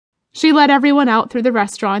She led everyone out through the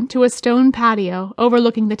restaurant to a stone patio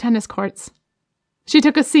overlooking the tennis courts. She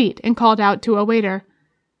took a seat and called out to a waiter.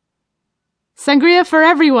 "Sangria for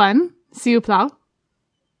everyone, s'il vous plaît."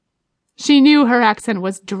 She knew her accent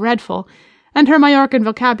was dreadful, and her Majorcan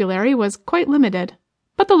vocabulary was quite limited,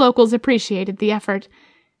 but the locals appreciated the effort.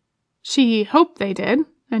 She hoped they did,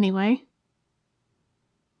 anyway.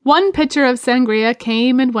 One pitcher of sangria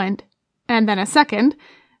came and went, and then a second,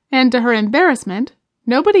 and to her embarrassment,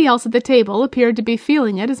 nobody else at the table appeared to be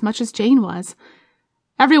feeling it as much as Jane was.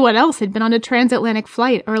 Everyone else had been on a transatlantic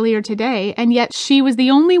flight earlier today, and yet she was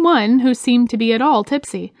the only one who seemed to be at all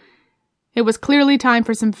tipsy. It was clearly time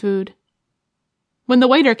for some food. When the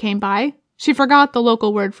waiter came by, she forgot the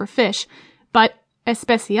local word for fish, but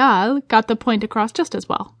especial got the point across just as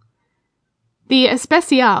well. The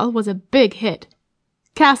especial was a big hit.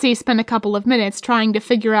 Cassie spent a couple of minutes trying to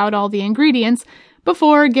figure out all the ingredients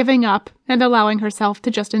before giving up and allowing herself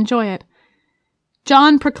to just enjoy it.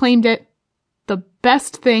 John proclaimed it the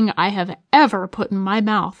best thing I have ever put in my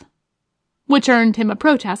mouth, which earned him a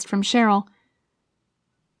protest from Cheryl.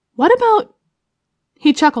 "What about—"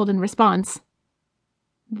 He chuckled in response.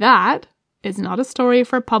 "That is not a story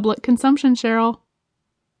for public consumption, Cheryl.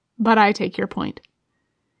 But I take your point."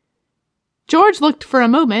 George looked for a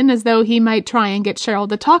moment as though he might try and get Cheryl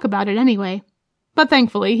to talk about it anyway, but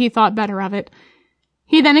thankfully he thought better of it.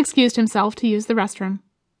 He then excused himself to use the restroom.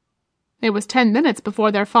 It was 10 minutes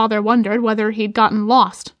before their father wondered whether he'd gotten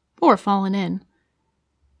lost or fallen in.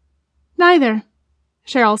 "Neither,"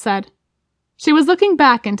 Cheryl said. She was looking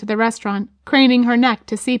back into the restaurant, craning her neck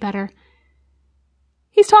to see better.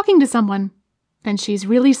 "He's talking to someone, and she's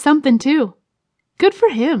really something too. Good for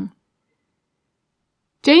him."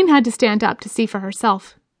 Jane had to stand up to see for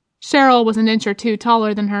herself. Cheryl was an inch or two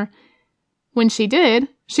taller than her. When she did,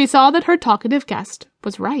 she saw that her talkative guest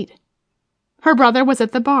was right. Her brother was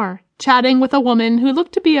at the bar, chatting with a woman who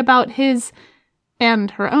looked to be about his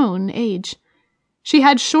and her own age. She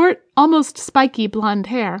had short, almost spiky blonde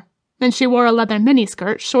hair, and she wore a leather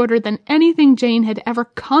miniskirt shorter than anything Jane had ever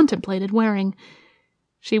contemplated wearing.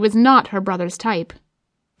 She was not her brother's type,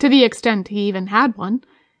 to the extent he even had one,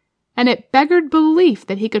 and it beggared belief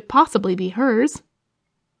that he could possibly be hers.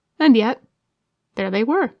 And yet, there they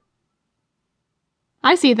were.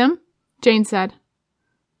 "I see them," Jane said.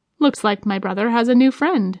 "Looks like my brother has a new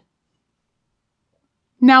friend."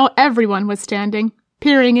 Now everyone was standing,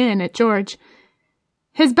 peering in at George.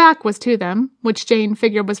 His back was to them, which Jane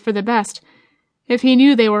figured was for the best. If he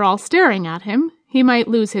knew they were all staring at him, he might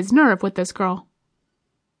lose his nerve with this girl.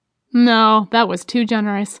 No, that was too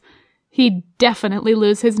generous. He'd definitely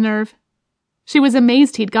lose his nerve. She was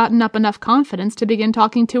amazed he'd gotten up enough confidence to begin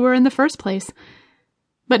talking to her in the first place.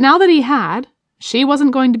 But now that he had, she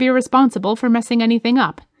wasn't going to be responsible for messing anything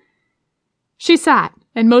up. She sat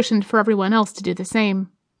and motioned for everyone else to do the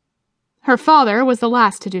same. Her father was the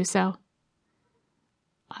last to do so.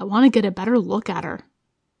 "I want to get a better look at her."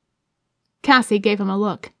 Cassie gave him a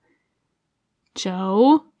look.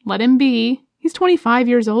 "Joe, let him be. He's 25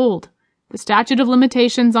 years old. The statute of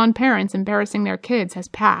limitations on parents embarrassing their kids has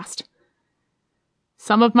passed."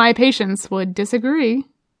 "Some of my patients would disagree,"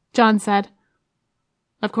 John said.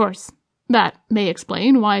 "Of course, that may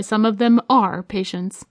explain why some of them are patients."